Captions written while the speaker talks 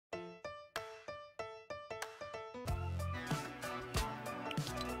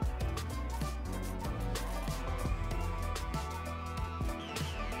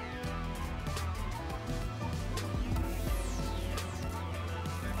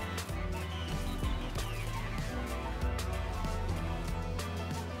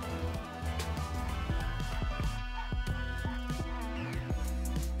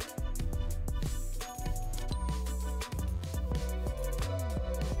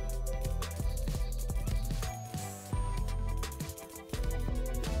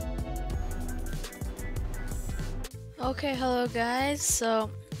Okay, hello guys. So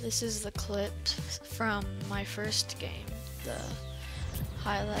this is the clip from my first game, the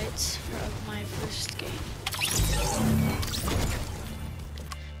highlights of my first game.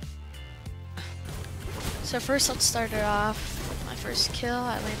 So first let's start it off with my first kill.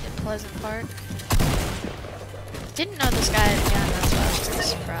 I landed Pleasant Park. Didn't know this guy had a gun, that's why I was pretty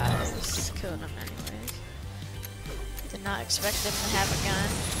surprised. Killed him anyways. Did not expect him to have a gun.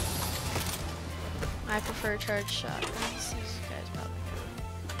 I prefer charged shotguns. These guys probably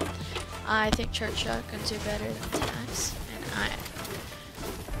know. I think charged shotguns are better than tacs, and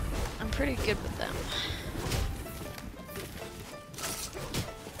I'm pretty good with them.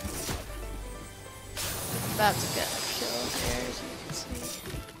 I'm about to get a kill there, as you can see.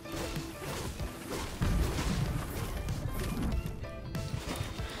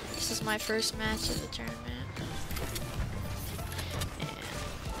 This is my first match of the tournament.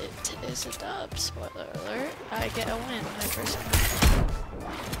 Is a dub, spoiler alert. I get a win my first match.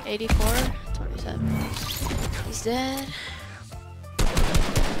 84-27. He's dead.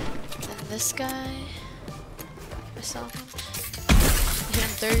 Then this guy, I saw him. I hit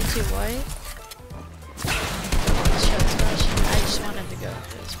him 32 white. I just wanted to go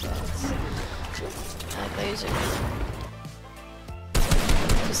for his bugs. Laser gun.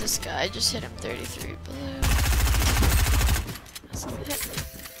 Because this guy just hit him 33 blue. That's a hit.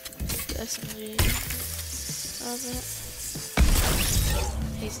 SMG.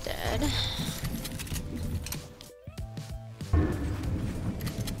 He's dead.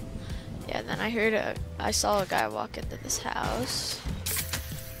 Yeah, then I saw a guy walk into this house.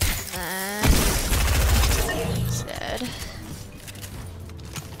 And then he's dead.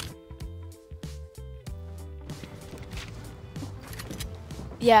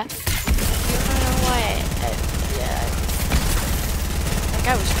 Yeah. You don't know why that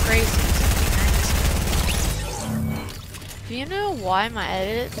guy was crazy. Do you know why my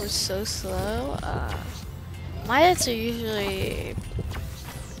edit was so slow? My edits are usually,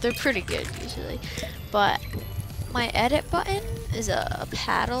 they're pretty good usually, but my edit button is a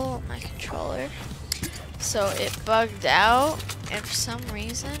paddle on my controller, so it bugged out, and for some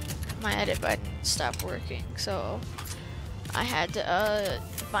reason my edit button stopped working, so I had to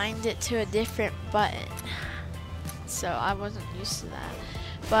bind it to a different button, so I wasn't used to that.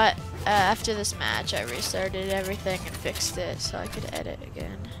 But after this match, I restarted everything and fixed it so I could edit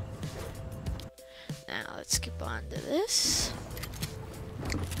again. Now let's skip on to this.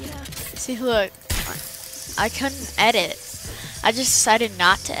 Yeah. See, look, I couldn't edit. I just decided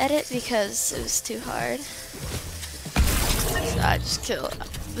not to edit because it was too hard. So I just killed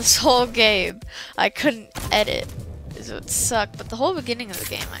this whole game. I couldn't edit. So it sucked. But the whole beginning of the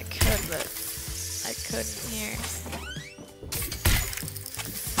game I could, but I couldn't here.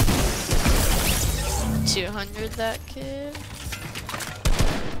 200 that kid.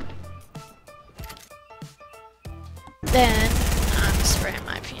 Then I'm spraying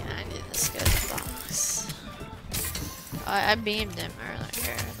my P90 this guy's box. I beamed him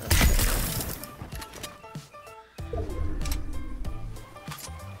earlier.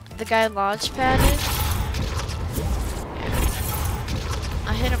 The guy launch padded.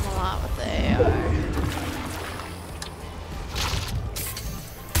 I hit him a lot with the AR.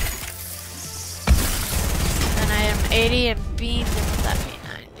 80 and beamed him with that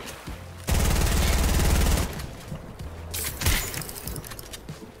P90.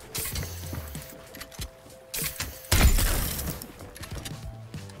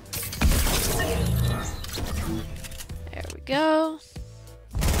 There we go.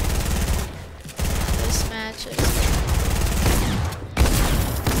 This match is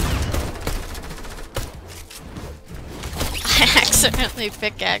I accidentally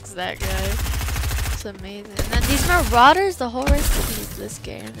pickaxed that guy. It's amazing. And then these Marauders, the whole rest of this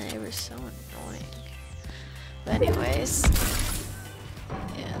game, they were so annoying. But anyways,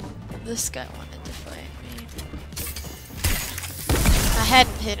 yeah, this guy wanted to fight me. I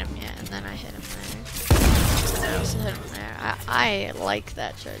hadn't hit him yet, and then I hit him there. And I also hit him there. I like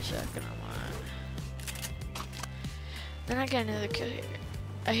that charge shotgun a lot. Then I get another kill here.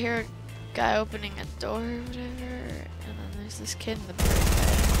 I hear a guy opening a door or whatever, and then there's this kid in the bird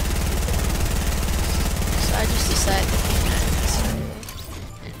bed. So I just decided to keep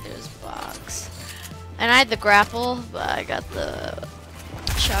into his box. And I had the grapple, but I got the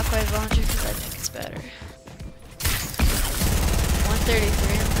shockwave launcher because I think it's better.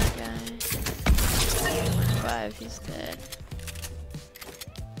 133 on that guy. 25, he's dead.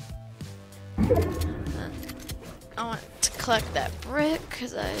 And I want to collect that brick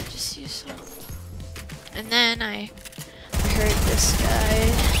because I just used some. And then I heard this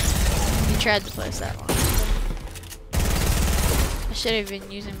guy. He tried to place that one. should have been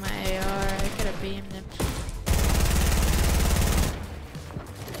using my AR. I could have beamed him.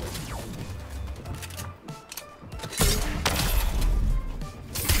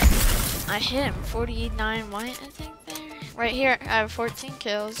 I hit him 49 white, I think there. Right here, I have 14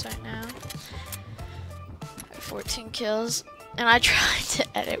 kills right now. I have 14 kills. And I tried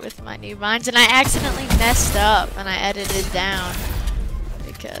to edit with my new mines and I accidentally messed up and I edited down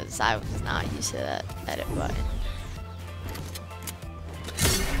because I was not used to that edit button.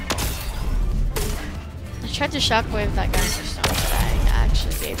 I tried to shockwave that guy in the stone, but I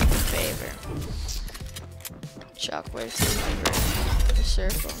actually gave him a favor. Shockwave to the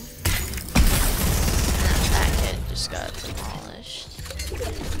circle. And that kid just got demolished.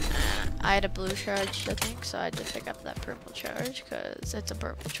 I had a blue charge, I think, so I had to pick up that purple charge because it's a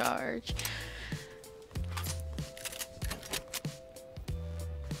purple charge.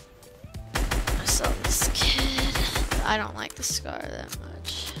 I saw this kid. I don't like the scar that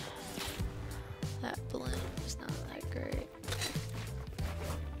much. That bloom is not that great.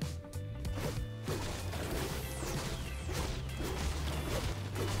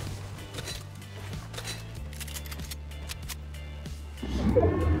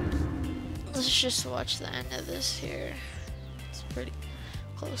 Let's just watch the end of this here. It's pretty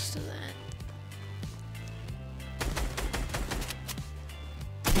close to the end.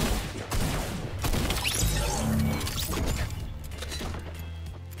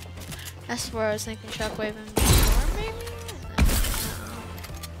 That's where I was thinking shockwaving before, maybe?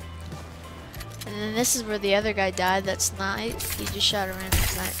 And then this is where the other guy died. That's night. He just shot a random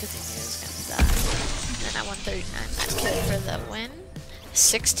snipe because he knew he was gonna die. And then I won 39 that kill for the win.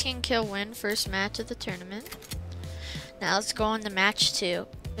 16 kill win, first match of the tournament. Now let's go on to match 2.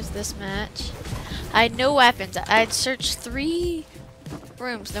 Here's this match. I had no weapons. I had searched 3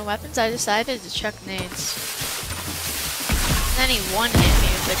 rooms, no weapons. I decided to chuck nades. And then he one-hit me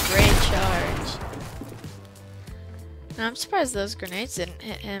with a great charge. And I'm surprised those grenades didn't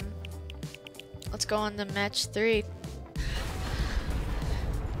hit him. Let's go on to match 3.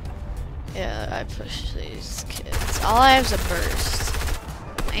 Yeah, I pushed these kids. All I have is a burst.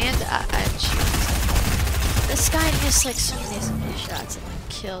 And I shoot. This guy missed like so many shots and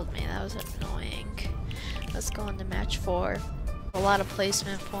killed me. That was annoying. Let's go on to match 4. A lot of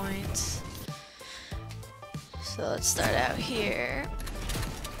placement points. So let's start out here.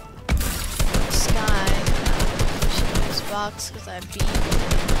 This guy should his box because I beat him.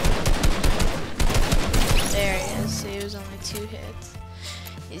 There he is. So he was only 2 hits.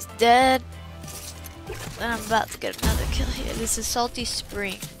 He's dead. And I'm about to get another kill here. This is Salty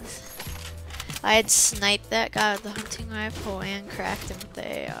Springs. I had sniped that guy with the hunting rifle and cracked him with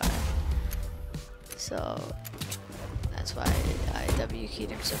the AR. So that's why I W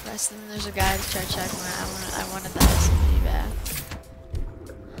keyed him so fast. And then there's a guy to try checking me. I wanted that SMG back.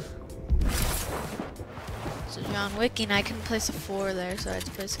 So John Wick and I couldn't place a 4 there, so I had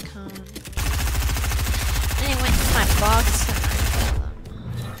to place a cone. Then he went to my box and I killed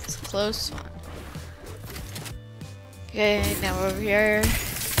him. It's a close one. Okay, now over here,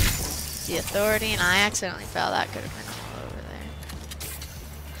 the authority, and I accidentally fell. That could have been all over there.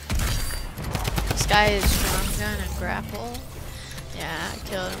 This guy is strong gun and grapple. Yeah, I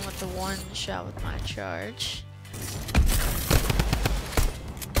killed him with the 1 shot with my charge.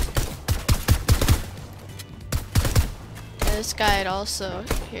 Yeah, this guy had also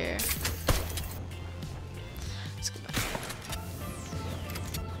here. Let's go back.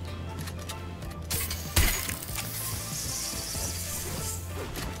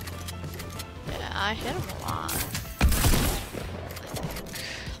 I hit him a lot.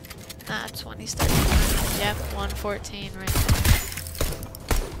 Ah, 20 starts. Yep, 114 right there.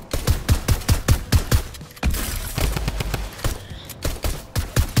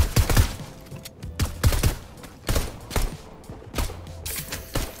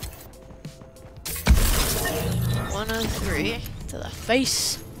 To the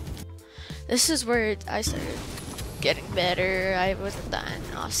face. This is where I started getting better. I wasn't dying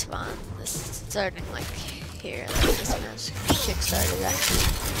off spawn. This is starting like here. Like this match kick-started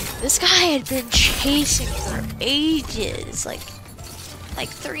actually. This guy had been chasing for ages. Like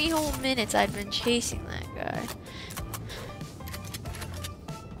 3 whole minutes I'd been chasing that guy.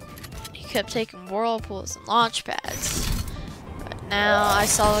 He kept taking whirlpools and launch pads. But now I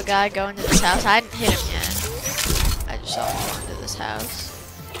saw a guy go into this house. I didn't hit him yet. I just saw him go into this house.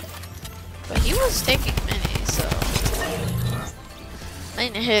 But he was taking mini, so I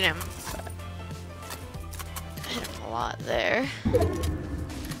didn't hit him. But I hit him a lot there.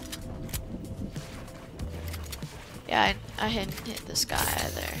 Yeah, I hadn't hit this guy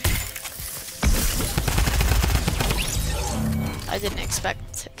either. I didn't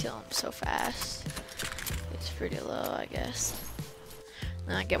expect to kill him so fast. He's pretty low, I guess.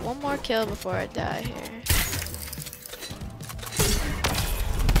 Now I get one more kill before I die here.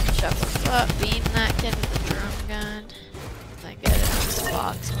 Shuffle up, beam that kid with the drum gun. Then get it on this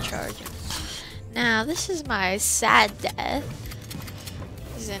box and charge him. Now this is my sad death.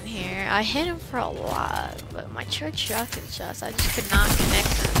 He's in here. I hit him for a lot, but my charged shotgun shots, I just could not connect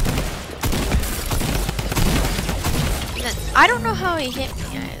them. And then, I don't know how he hit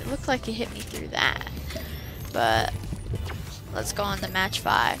me. It looked like he hit me through that. But let's go on to match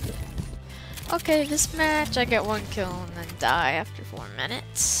 5. Okay, this match I get 1 kill and then die after 4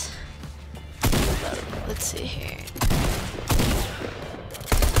 minutes. But let's see here.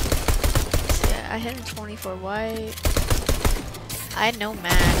 So I hit him 24 white. I had no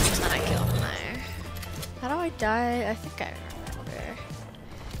match and then I killed him there. How do I die? I think I remember.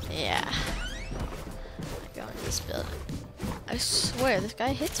 Yeah. I go into this building. I swear this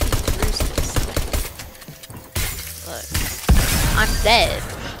guy hits me through this. Look. I'm dead.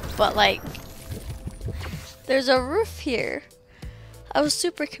 But like, there's a roof here. I was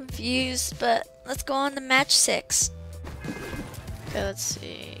super confused, but let's go on to match 6. Okay, let's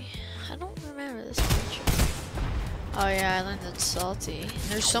see. I don't remember this match. Oh yeah, I landed salty.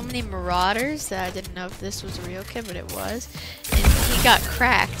 There's so many marauders that I didn't know if this was a real kid, but it was. And he got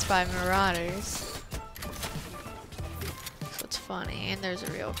cracked by marauders. So it's funny. And there's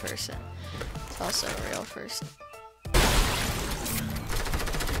a real person. It's also a real person.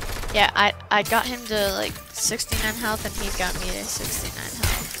 Yeah, I got him to like 69 health and he got me to 69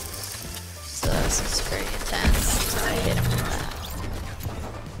 health. So this is pretty intense. So I hit him with that.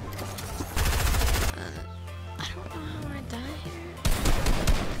 I don't know how I die here.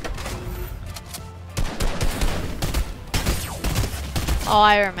 Oh,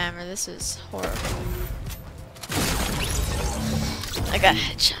 I remember. This is horrible. I got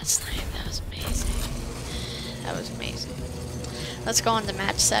headshot snipe. That was amazing. That was amazing. Let's go on to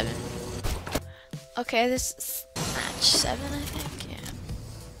match 7. Okay, this is match 7, I think, yeah.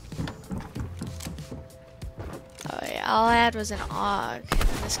 Oh yeah, all I had was an AUG,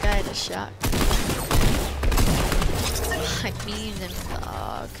 and this guy had a shotgun. I beamed him with the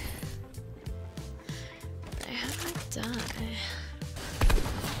AUG. How did I die?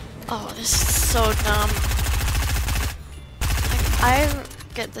 Oh, this is so dumb. Like, I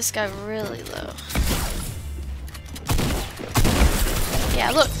get this guy really low.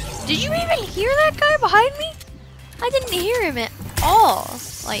 Yeah, look. Did you even hear that guy behind me? I didn't hear him at all.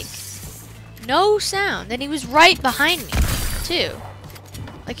 Like, no sound. And he was right behind me, too.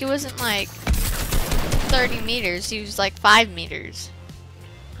 Like, it wasn't like 30 meters. He was like 5 meters.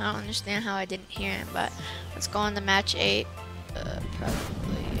 I don't understand how I didn't hear him, but let's go on to match 8.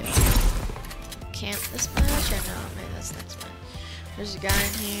 Probably camp this match, or no? Maybe that's next match. There's a guy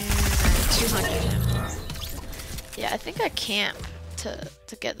in here. 200 him. Yeah, I think I camp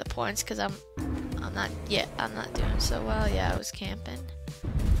to get the points because I'm not doing so well. Yeah, I was camping.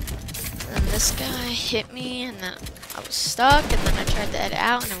 And then this guy hit me and then I was stuck and then I tried to edit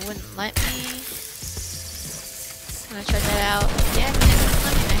out and it wouldn't let me. And I tried that out again and it wouldn't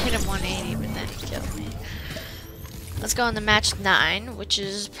let me. And I hit him 180 but then he killed me. Let's go on to match 9, which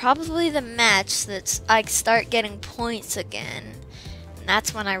is probably the match that's I start getting points again. And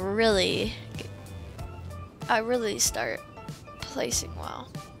that's when I really start placing well.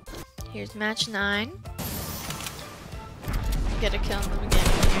 Here's match 9. Get a kill in the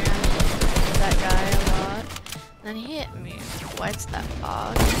beginning here. That guy a lot. Then he hit me. What's that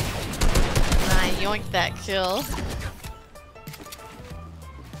fog? And I yoinked that kill.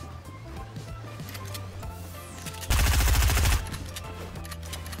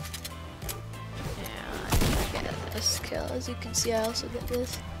 Yeah, I get this kill. As you can see, I also get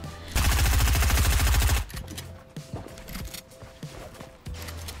this.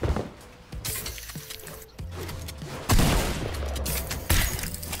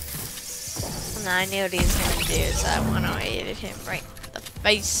 And I knew what he was going to do, so I 108'd him right in the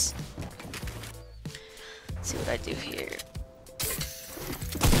face. Let's see what I do here.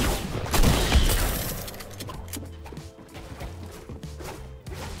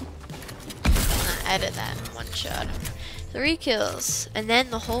 And I edit that in one shot. 3 kills. And then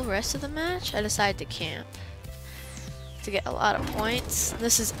the whole rest of the match, I decided to camp. To get a lot of points.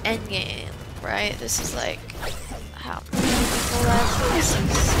 This is endgame, right? This is like how many people left? This is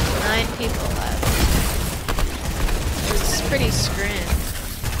 9 people left. It's pretty scrim.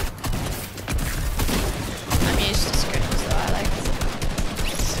 I'm used to scrims, so I like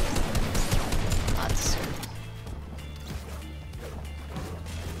lots of scrims.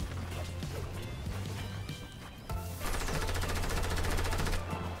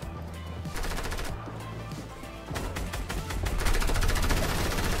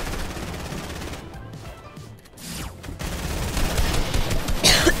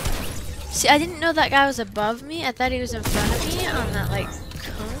 See, I didn't know that guy was above me. I thought he was in front of me on that, like,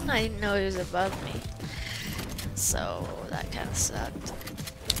 cone. I didn't know he was above me. So, that kind of sucked.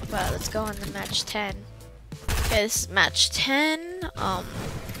 But let's go on to match 10. Okay, this is match 10. I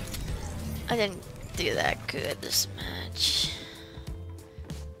didn't do that good this match.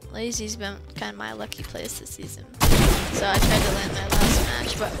 Lazy's been kind of my lucky place this season. So I tried to land my last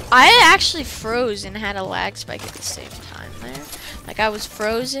match, but I actually froze and had a lag spike at the same time there. Like I was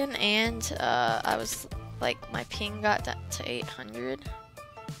frozen and I was like my ping got to 800.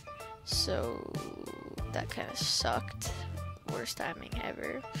 So that kind of sucked. Worst timing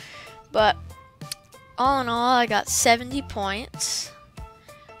ever. But all in all, I got 70 points,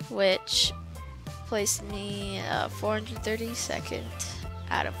 which placed me 432nd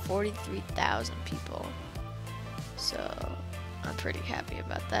out of 43,000 people. So I'm pretty happy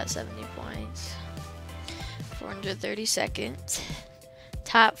about that. 70 points. 432nd.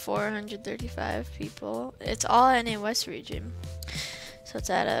 Top 435 people. It's all NA West region. So it's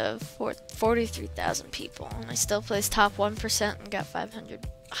out of 43,000 people. And I still placed top 1% and got 500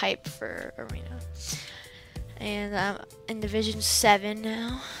 hype for arena. And I'm in Division 7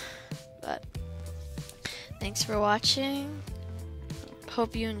 now. But thanks for watching.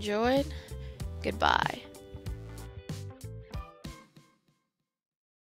 Hope you enjoyed. Goodbye.